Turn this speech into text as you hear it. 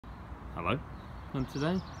Hello, and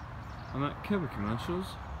today I'm at KIRBYCOMMERCIALS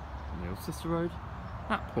on the Old Sister Road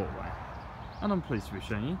at Portway, and I'm pleased to be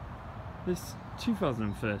showing you this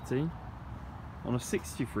 2013 on a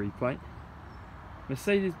 63 plate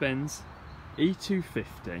Mercedes-Benz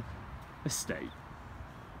E250 estate.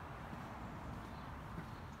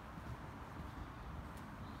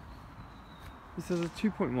 This has a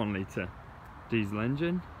 2.1 litre diesel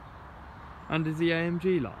engine and is the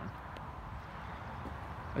AMG line.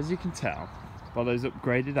 As you can tell by those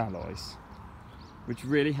upgraded alloys, which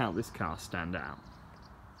really help this car stand out.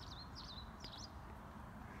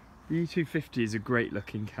 The E250 is a great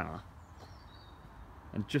looking car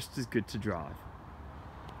and just as good to drive,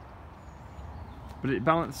 but it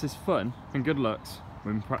balances fun and good looks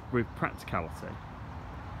with practicality,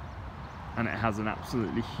 and it has an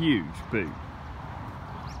absolutely huge boot.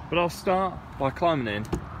 But I'll start by climbing in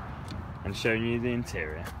and showing you the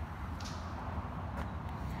interior.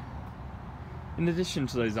 In addition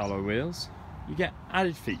to those alloy wheels, you get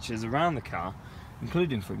added features around the car,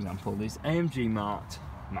 including, for example, these AMG marked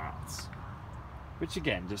mats, which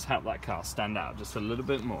again just help that car stand out just a little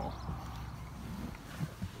bit more.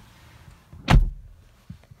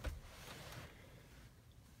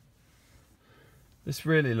 This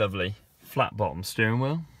really lovely flat bottom steering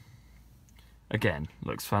wheel, again,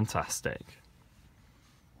 looks fantastic.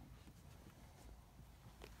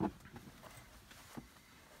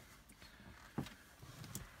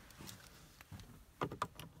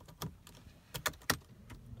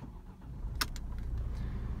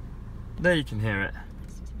 There you can hear it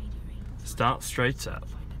start straight up.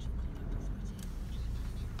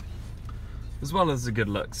 As well as the good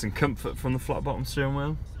looks and comfort from the flat bottom steering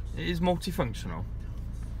wheel, it is multifunctional.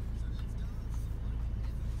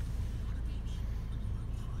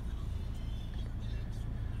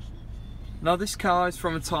 Now this car is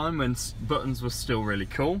from a time when buttons were still really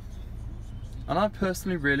cool, and I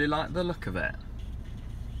personally really like the look of it.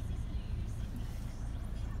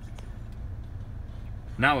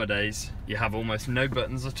 Nowadays, you have almost no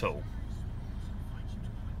buttons at all,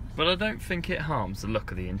 but I don't think it harms the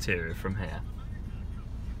look of the interior from here.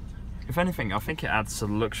 If anything, I think it adds to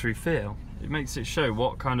the luxury feel. It makes it show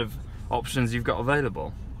what kind of options you've got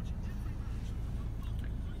available.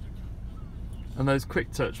 And those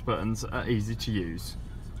quick touch buttons are easy to use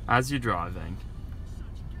as you're driving.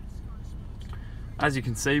 As you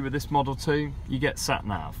can see with this Model 2, you get sat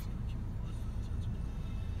nav.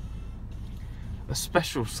 A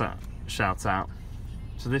special shout out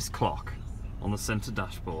to this clock on the centre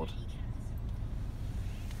dashboard.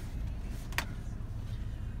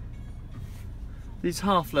 These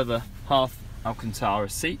half leather, half Alcantara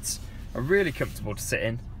seats are really comfortable to sit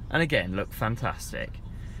in and again look fantastic.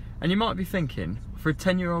 And you might be thinking, for a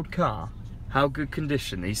 10-year-old car, how good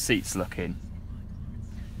condition these seats look in.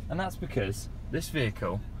 And that's because this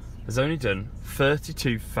vehicle has only done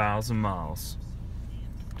 32,000 miles,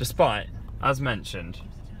 despite, as mentioned,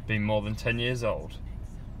 being more than 10 years old.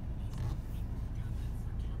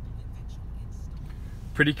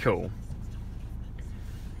 Pretty cool.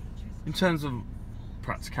 In terms of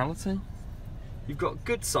practicality, you've got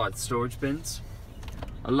good side storage bins,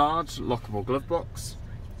 a large lockable glove box,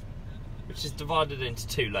 which is divided into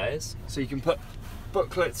 2 layers, so you can put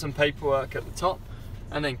booklets and paperwork at the top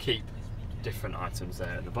and then keep different items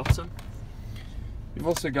there at the bottom. You've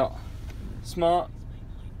also got smart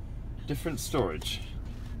different storage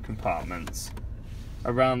compartments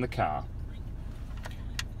around the car,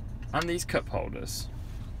 and these cup holders.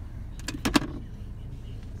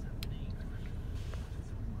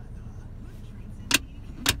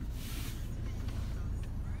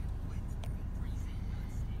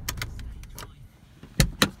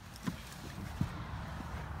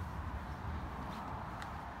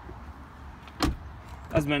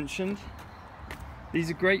 As mentioned, these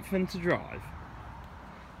are great fun to drive.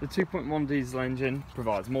 The 2.1 diesel engine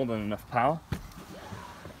provides more than enough power,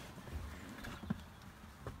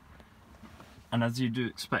 and as you do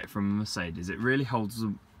expect from a Mercedes, it really holds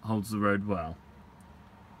the road well.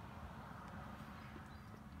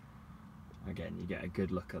 Again, you get a good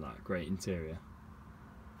look at that great interior.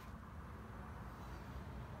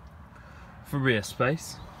 For rear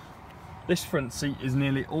space, this front seat is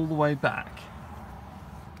nearly all the way back.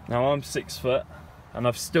 Now I'm 6 foot and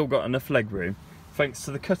I've still got enough leg room thanks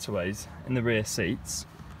to the cutaways in the rear seats,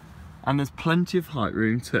 and there's plenty of height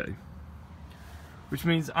room too, which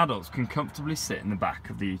means adults can comfortably sit in the back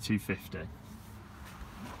of the E250,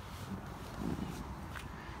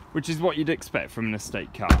 which is what you'd expect from an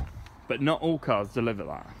estate car, but not all cars deliver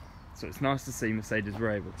that, so it's nice to see Mercedes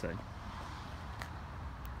were able to.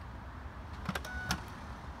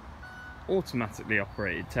 automatically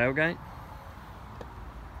operated tailgate.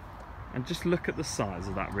 And just look at the size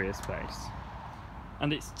of that rear space.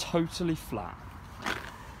 And it's totally flat,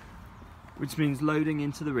 which means loading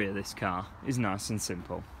into the rear of this car is nice and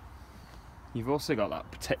simple. You've also got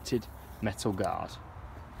that protected metal guard.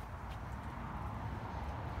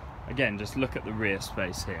 Again, just look at the rear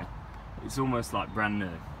space here. It's almost like brand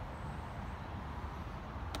new.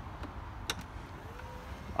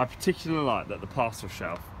 I particularly like that the parcel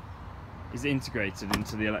shelf is integrated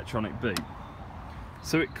into the electronic boot.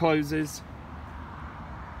 So it closes,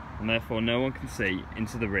 and therefore no one can see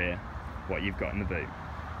into the rear what you've got in the boot.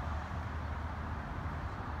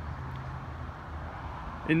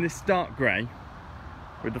 In this dark grey,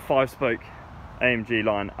 with the 5-spoke AMG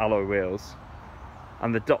line alloy wheels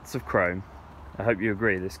and the dots of chrome, I hope you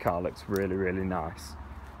agree this car looks really, really nice.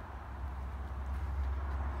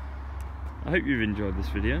 I hope you've enjoyed this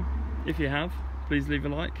video. If you have, please leave a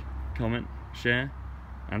like, comment, share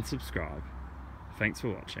and subscribe. Thanks for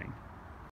watching.